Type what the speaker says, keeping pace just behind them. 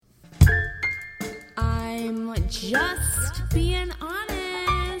I'm just being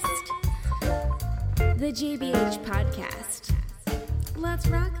honest. The JBH podcast. Let's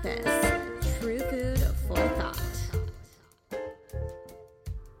rock this. True food, full thought.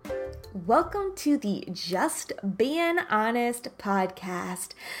 Welcome to the Just Being Honest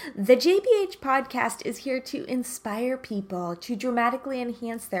podcast. The JBH podcast is here to inspire people to dramatically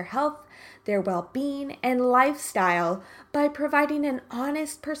enhance their health, their well-being, and lifestyle by providing an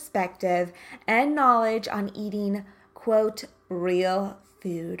honest perspective and knowledge on eating, quote, real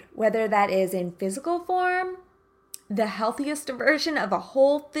food, whether that is in physical form, the healthiest version of a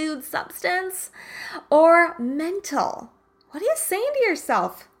whole food substance, or mental. What are you saying to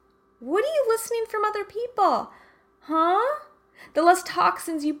yourself? What are you listening from other people? Huh? The less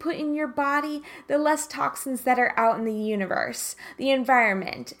toxins you put in your body, the less toxins that are out in the universe, the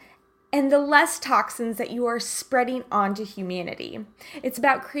environment, and the less toxins that you are spreading onto humanity. It's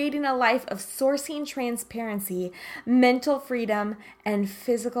about creating a life of sourcing transparency, mental freedom, and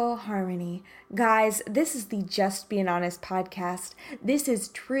physical harmony. Guys, this is the Just Being Honest podcast. This is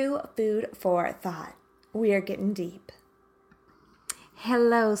true food for thought. We are getting deep.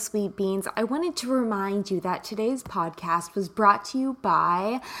 Hello, sweet beans. I wanted to remind you that today's podcast was brought to you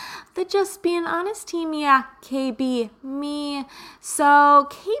by the Just Being Honest team. Yeah, KB, me. So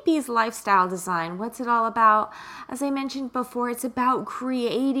KB's lifestyle design, what's it all about? As I mentioned before, it's about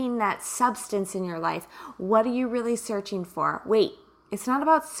creating that substance in your life. What are you really searching for? Wait, it's not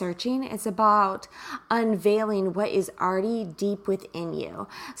about searching. It's about unveiling what is already deep within you.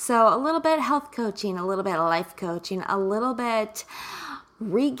 So a little bit health coaching, a little bit life coaching, a little bit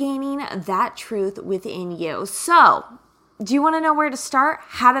regaining that truth within you. So, do you want to know where to start?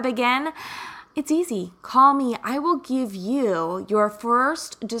 How to begin? It's easy. Call me. I will give you your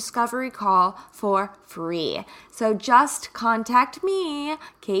first discovery call for free. So just contact me,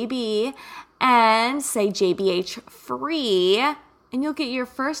 KB, and say JBH free, and you'll get your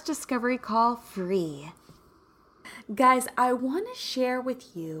first discovery call free. Guys, I want to share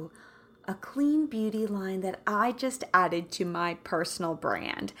with you a clean beauty line that I just added to my personal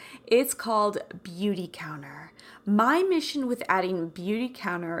brand. It's called Beautycounter. My mission with adding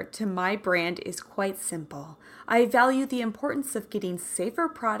Beautycounter to my brand is quite simple. I value the importance of getting safer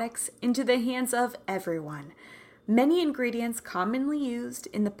products into the hands of everyone. Many ingredients commonly used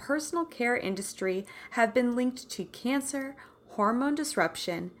in the personal care industry have been linked to cancer, hormone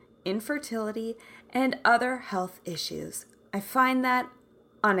disruption, infertility, and other health issues. I find that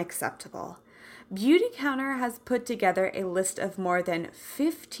unacceptable. Beautycounter has put together a list of more than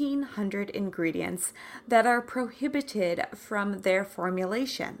 1,500 ingredients that are prohibited from their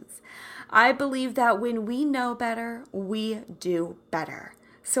formulations. I believe that when we know better, we do better.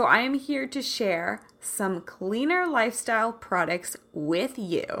 So I am here to share some cleaner lifestyle products with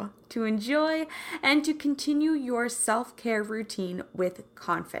you to enjoy and to continue your self-care routine with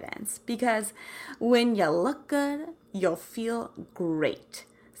confidence. Because when you look good, you'll feel great.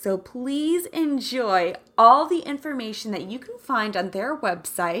 So please enjoy all the information that you can find on their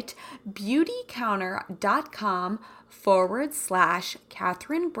website,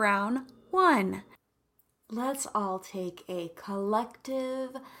 beautycounter.com/Catherine Brown 1. Let's all take a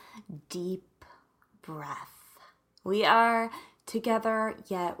collective deep breath. We are together,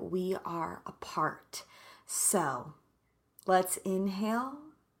 yet we are apart. So let's inhale.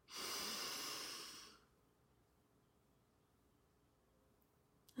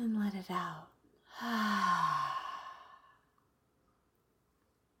 And let it out.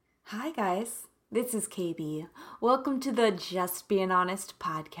 Hi guys, this is KB. Welcome to the Just Being Honest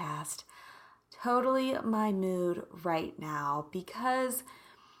podcast. Totally my mood right now because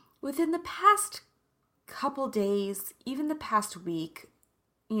within the past couple days, even the past week,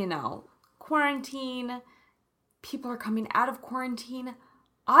 quarantine, people are coming out of quarantine.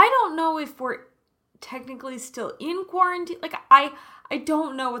 I don't know if we're technically still in quarantine. I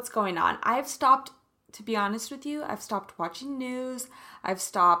don't know what's going on. I've stopped, to be honest with you, I've stopped watching news. I've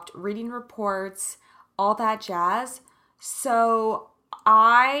stopped reading reports, all that jazz. So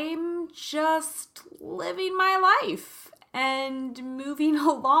I'm just living my life and moving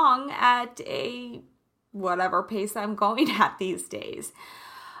along at a whatever pace I'm going at these days.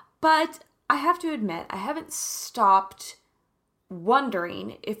 But I have to admit, I haven't stopped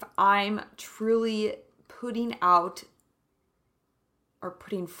wondering if I'm truly putting out or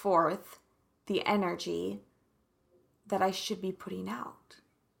putting forth the energy that I should be putting out.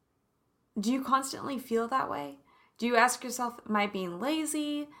 Do you constantly feel that way? Do you ask yourself, am I being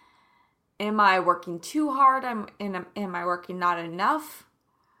lazy? Am I working too hard? Am I working not enough?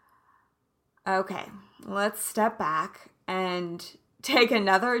 Okay, let's step back and take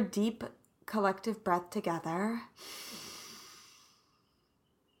another deep collective breath together.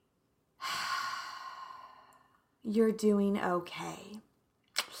 You're doing okay.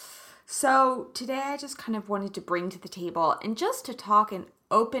 So today I just kind of wanted to bring to the table and just to talk and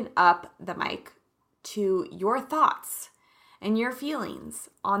open up the mic to your thoughts and your feelings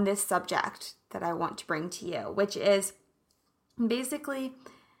on this subject that I want to bring to you, which is basically,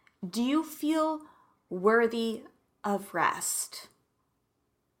 do you feel worthy of rest?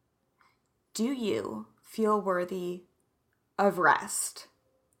 Do you feel worthy of rest?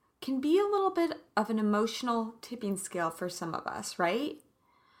 Can be a little bit of an emotional tipping scale for some of us, right?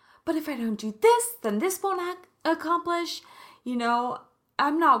 But if I don't do this, then this won't accomplish.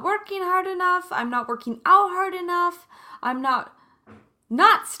 I'm not working hard enough. I'm not working out hard enough. I'm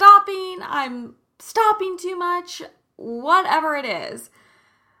not stopping. I'm stopping too much. Whatever it is.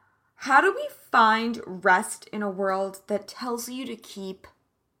 How do we find rest in a world that tells you to keep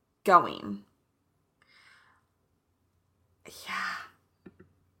going? Yeah.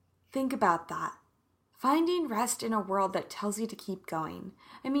 Think about that. Finding rest in a world that tells you to keep going.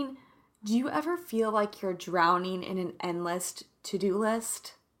 I mean, do you ever feel like you're drowning in an endless to-do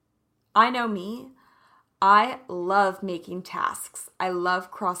list? I know me. I love making tasks. I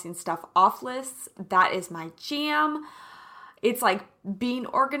love crossing stuff off lists. That is my jam. It's like being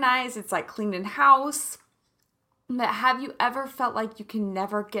organized. It's like cleaning house. But have you ever felt like you can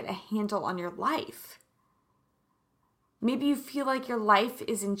never get a handle on your life? Maybe you feel like your life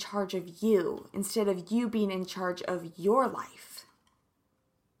is in charge of you instead of you being in charge of your life.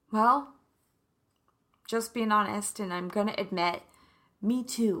 Well, just being honest, and I'm going to admit, me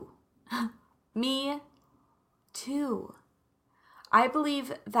too. Me too. I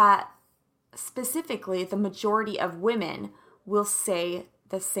believe that specifically the majority of women will say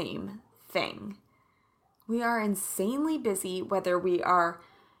the same thing. We are insanely busy, whether we are,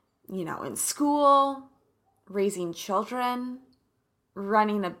 in school, raising children,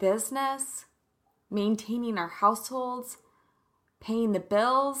 running a business, maintaining our households, paying the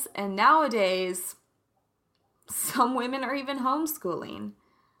bills, and nowadays, some women are even homeschooling.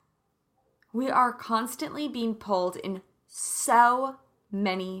 We are constantly being pulled in so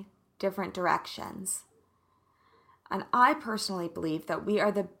many different directions. And I personally believe that we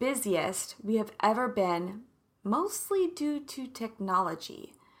are the busiest we have ever been, mostly due to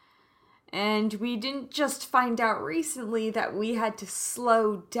technology. And we didn't just find out recently that we had to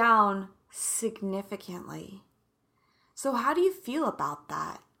slow down significantly. So how do you feel about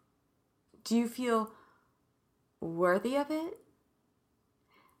that? Do you feel worthy of it?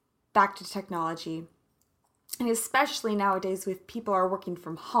 Back to technology. And especially nowadays with people are working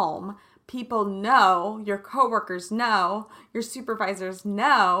from home, people know, your coworkers know, your supervisors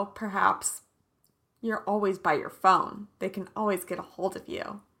know, perhaps you're always by your phone. They can always get a hold of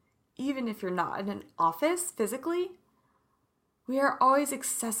you. Even if you're not in an office physically, we are always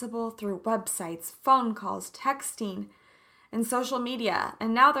accessible through websites, phone calls, texting, and social media.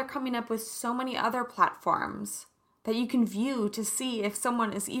 And now they're coming up with so many other platforms that you can view to see if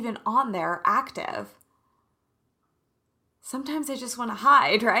someone is even on there active. Sometimes I just want to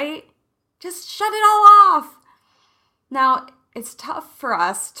hide, right? Just shut it all off. Now, it's tough for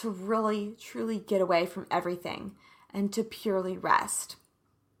us to really, truly get away from everything and to purely rest.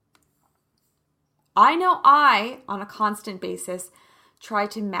 I know I, on a constant basis, try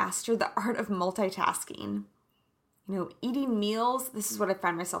to master the art of multitasking. Eating meals, this is what I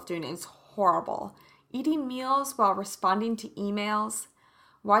find myself doing. It's horrible. Eating meals while responding to emails,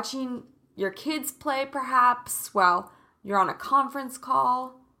 watching your kids play perhaps while you're on a conference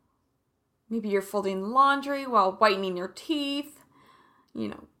call. Maybe you're folding laundry while whitening your teeth,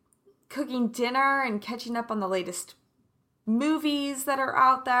 cooking dinner and catching up on the latest movies that are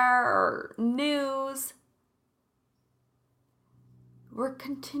out there or news. We're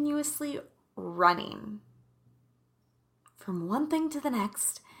continuously running from one thing to the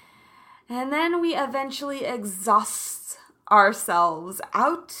next, and then we eventually exhaust ourselves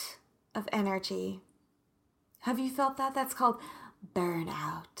out of energy. Have you felt that? That's called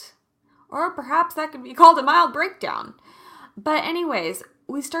burnout. Or perhaps that could be called a mild breakdown. But anyways,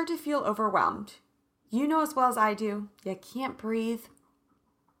 we start to feel overwhelmed. You know as well as I do, you can't breathe.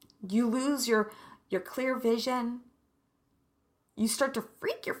 You lose your clear vision. You start to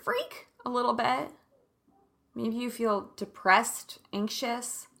freak a little bit. Maybe you feel depressed,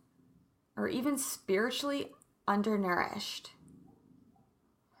 anxious, or even spiritually undernourished.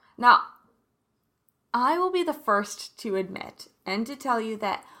 Now, I will be the first to admit and to tell you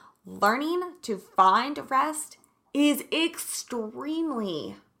that learning to find rest is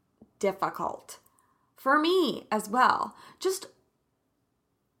extremely difficult. For me as well. Just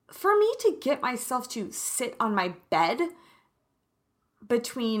for me to get myself to sit on my bed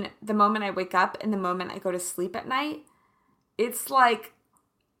between the moment I wake up and the moment I go to sleep at night, it's like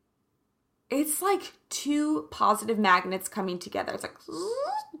two positive magnets coming together. It's like,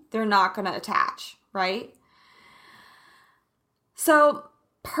 they're not going to attach, right? So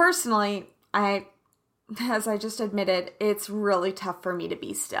personally, as I just admitted, it's really tough for me to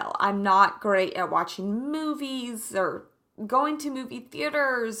be still. I'm not great at watching movies or going to movie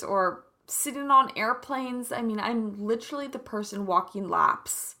theaters or sitting on airplanes. I mean, I'm literally the person walking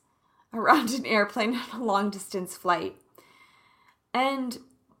laps around an airplane on a long distance flight. And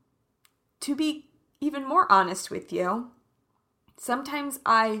to be even more honest with you, sometimes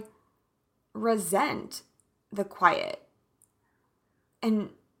I resent the quiet and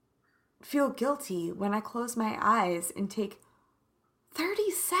feel guilty when I close my eyes and take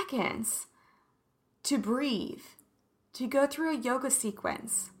 30 seconds to breathe, to go through a yoga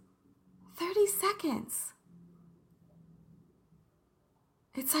sequence. 30 seconds.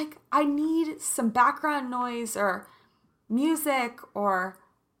 It's like I need some background noise or music or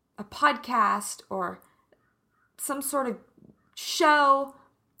a podcast or some sort of show,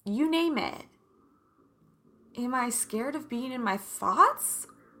 you name it. Am I scared of being in my thoughts,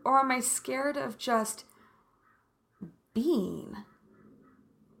 or am I scared of just being?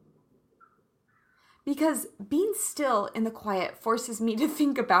 Because being still in the quiet forces me to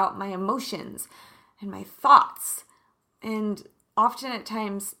think about my emotions and my thoughts, and often at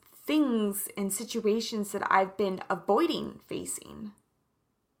times things and situations that I've been avoiding facing.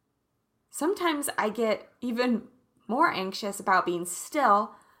 Sometimes I get even more anxious about being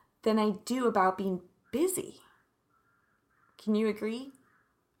still than I do about being busy. Can you agree?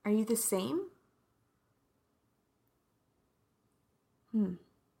 Are you the same?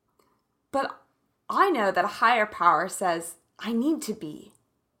 But I know that a higher power says, I need to be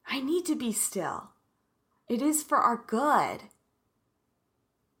still. It is for our good.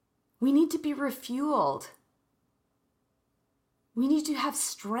 We need to be refueled. We need to have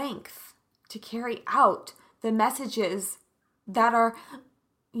strength to carry out the messages that are,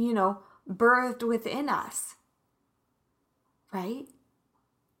 birthed within us. Right?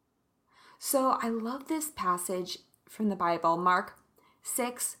 So I love this passage from the Bible, Mark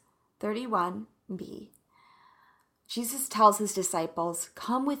 6:31b. Jesus tells his disciples,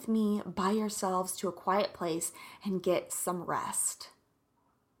 "Come with me by yourselves to a quiet place and get some rest."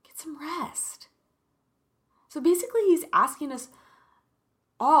 Get some rest. So basically he's asking us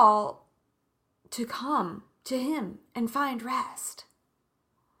all to come to him and find rest.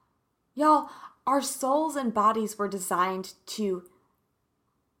 Y'all, our souls and bodies were designed to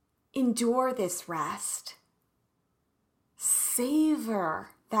endure this rest. Savor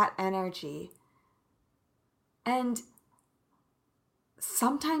that energy. And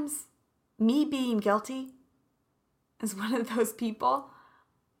sometimes me being guilty is one of those people.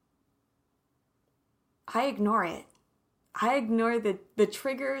 I ignore it. I ignore the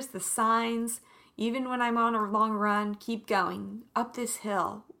triggers, the signs, even when I'm on a long run, keep going, up this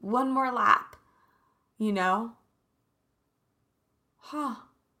hill, one more lap,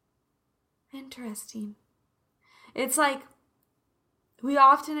 Interesting. It's like we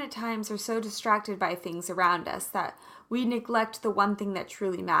often at times are so distracted by things around us that we neglect the one thing that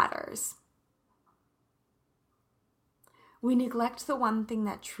truly matters. We neglect the one thing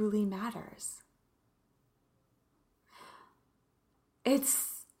that truly matters.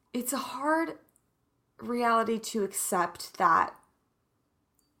 It's a hard reality to accept that,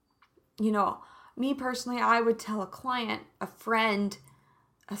 me personally, I would tell a client, a friend,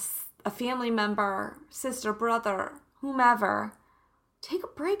 a family member, sister, brother, whomever, take a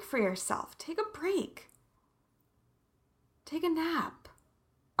break for yourself. Take a break. Take a nap.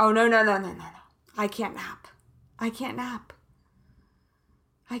 Oh, no. I can't nap. I can't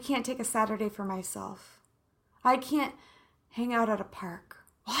take a Saturday for myself. I can't hang out at a park.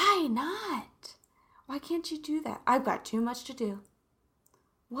 Why not? Why can't you do that? I've got too much to do.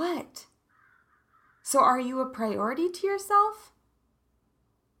 What? So are you a priority to yourself?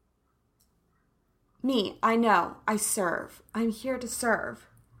 Me, I know, I serve. I'm here to serve.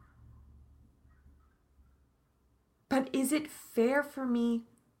 But is it fair for me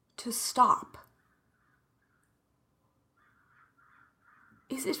to stop?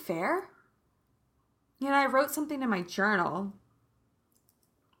 Is it fair? I wrote something in my journal.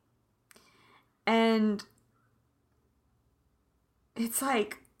 And it's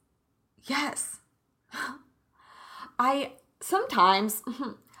like, yes. Sometimes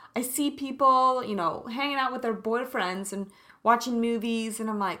I see people, hanging out with their boyfriends and watching movies, and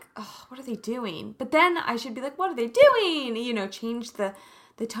I'm like, oh, what are they doing? But then I should be like, what are they doing? Change the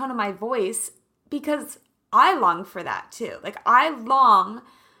the tone of my voice, because I long for that too. Like, I long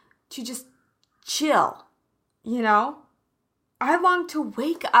to just chill, you know? I long to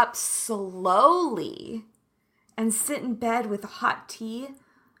wake up slowly and sit in bed with hot tea,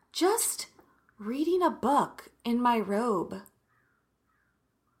 just reading a book in my robe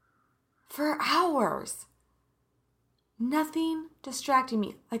for hours. Nothing distracting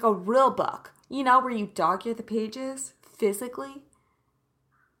me, like a real book, you know, where you dog-ear the pages physically.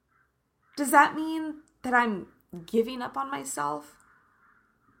 Does that mean that I'm giving up on myself?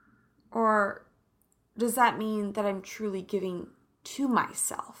 Or does that mean that I'm truly giving to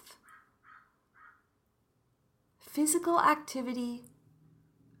myself? Physical activity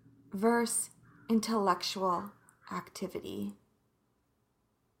versus intellectual activity.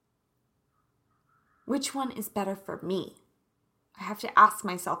 Which one is better for me? I have to ask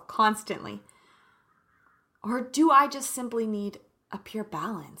myself constantly. Or do I just simply need a pure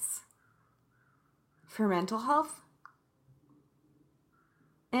balance for mental health?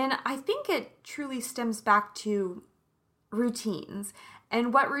 And I think it truly stems back to routines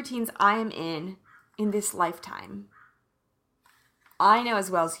and what routines I am in this lifetime. I know as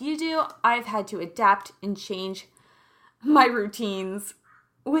well as you do, I've had to adapt and change my routines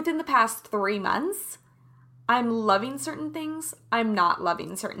within the past 3 months. I'm loving certain things. I'm not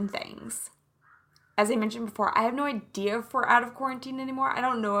loving certain things. As I mentioned before, I have no idea if we're out of quarantine anymore. I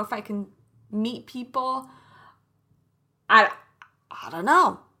don't know if I can meet people. I don't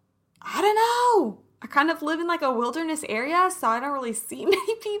know. I kind of live in like a wilderness area, so I don't really see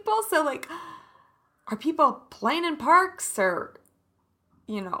many people. So like, are people playing in parks or,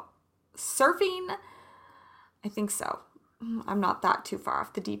 surfing? I think so. I'm not that too far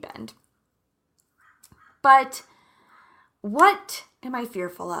off the deep end. But what am I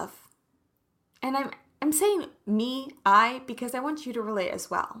fearful of? And I'm saying I, because I want you to relate as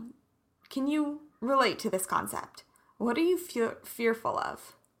well. Can you relate to this concept? What are you fearful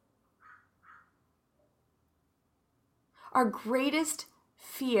of? Our greatest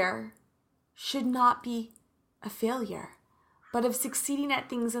fear should not be a failure, but of succeeding at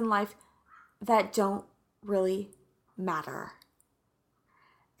things in life that don't really matter.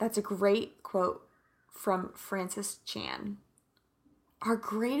 That's a great quote from Francis Chan. Our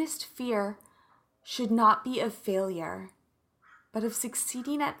greatest fear should not be of failure, but of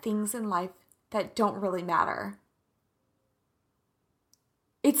succeeding at things in life that don't really matter.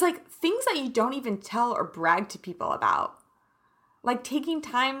 It's like things that you don't even tell or brag to people about. Like taking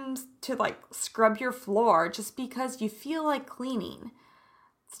time to scrub your floor just because you feel like cleaning.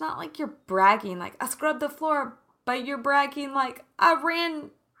 It's not like you're bragging like, I scrubbed the floor, but you're bragging like, I ran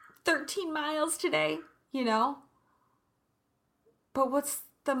 13 miles today, But what's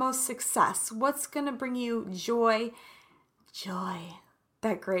the most success? What's going to bring you joy? Joy,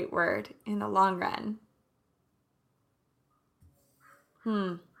 that great word, in the long run.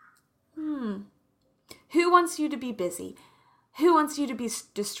 Who wants you to be busy? Who wants you to be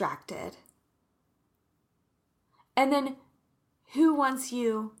distracted? And then who wants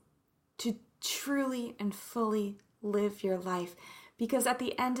you to truly and fully live your life? Because at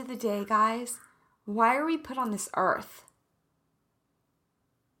the end of the day, guys, why are we put on this earth?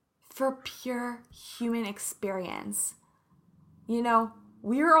 For pure human experience.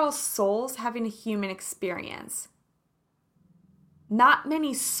 We're all souls having a human experience. Not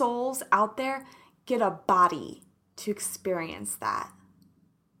many souls out there get a body to experience that.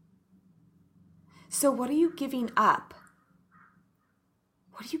 So what are you giving up?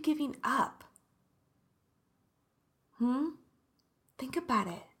 What are you giving up? Think about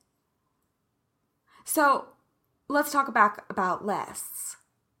it. So let's talk about lists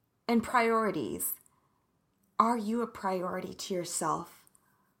and priorities. Are you a priority to yourself?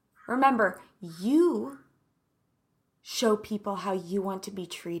 Remember, you show people how you want to be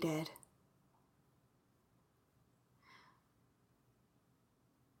treated.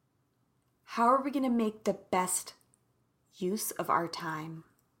 How are we going to make the best use of our time?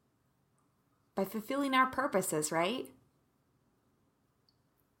 By fulfilling our purposes, right?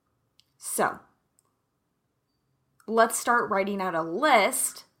 So, let's start writing out a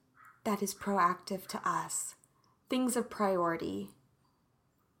list that is proactive to us. Things of priority.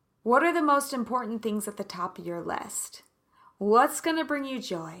 What are the most important things at the top of your list? What's going to bring you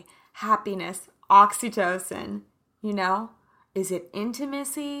joy, happiness, oxytocin? Is it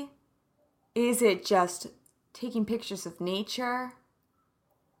intimacy? Is it just taking pictures of nature?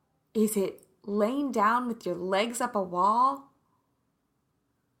 Is it laying down with your legs up a wall?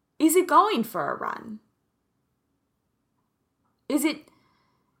 Is it going for a run? Is it,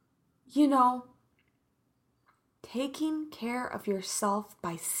 taking care of yourself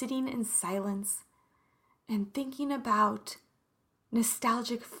by sitting in silence and thinking about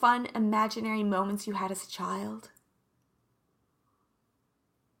nostalgic, fun, imaginary moments you had as a child?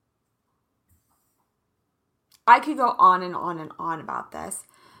 I could go on and on and on about this,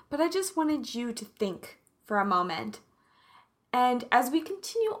 but I just wanted you to think for a moment. And as we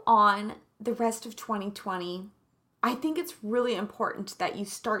continue on the rest of 2020, I think it's really important that you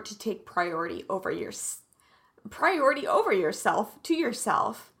start to take priority over yourself to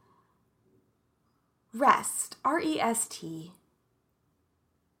yourself. Rest, R-E-S-T.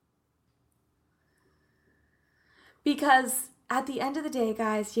 Because at the end of the day,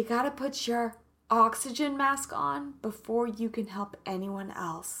 guys, you gotta put your oxygen mask on before you can help anyone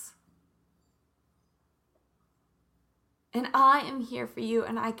else. And I am here for you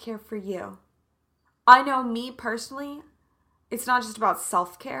and I care for you. I know me personally, it's not just about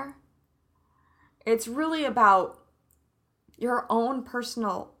self-care. It's really about your own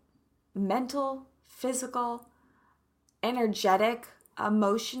personal, mental, physical, energetic,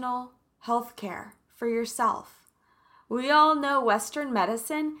 emotional health care for yourself. We all know Western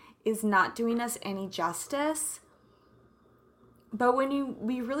medicine is not doing us any justice. But when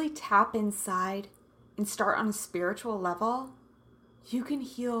we really tap inside and start on a spiritual level, you can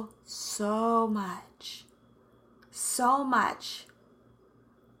heal so much. So much.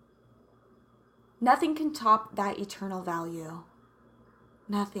 Nothing can top that eternal value.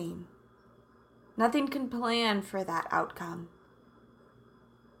 Nothing. Nothing can plan for that outcome.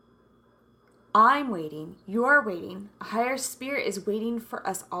 I'm waiting. You're waiting. A higher spirit is waiting for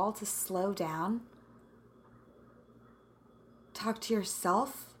us all to slow down. Talk to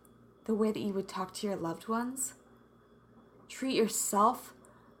yourself the way that you would talk to your loved ones. Treat yourself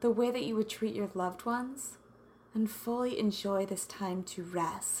the way that you would treat your loved ones. And fully enjoy this time to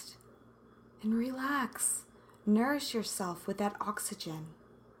rest. And relax. Nourish yourself with that oxygen.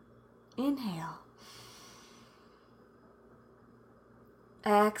 Inhale.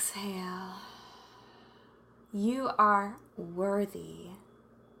 Exhale. You are worthy.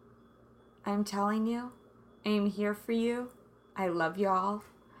 I'm telling you, I am here for you. I love you all.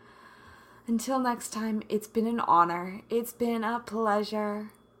 Until next time, it's been an honor. It's been a pleasure.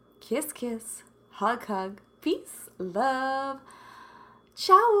 Kiss, kiss. Hug, hug. Peace, love.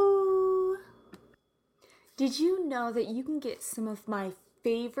 Ciao. Did you know that you can get some of my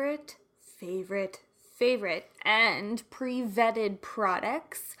favorite and pre-vetted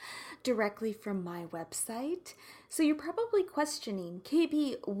products directly from my website? So you're probably questioning,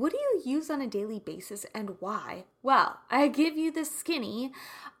 KB, what do you use on a daily basis and why? Well, I give you the skinny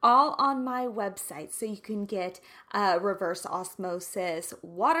all on my website. So you can get a reverse osmosis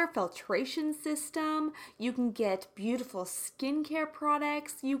water filtration system. You can get beautiful skincare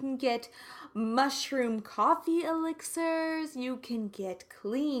products. You can get mushroom coffee elixirs. You can get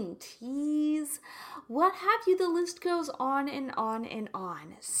clean teas. What have you? The list goes on and on and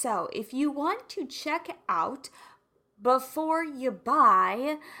on. So if you want to check out before you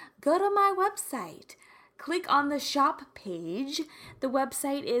buy, go to my website. Click on the shop page. The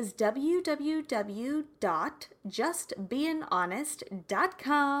website is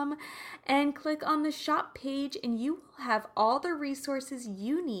www.justbeinghonest.com and click on the shop page and you will have all the resources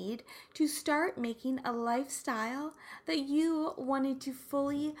you need to start making a lifestyle that you wanted to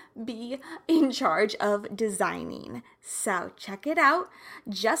fully be in charge of designing. So check it out,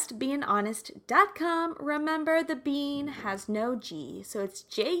 justbeinghonest.com. Remember, the bean has no G, so it's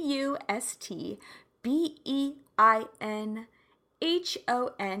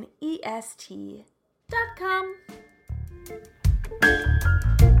JustBeinHonest.com.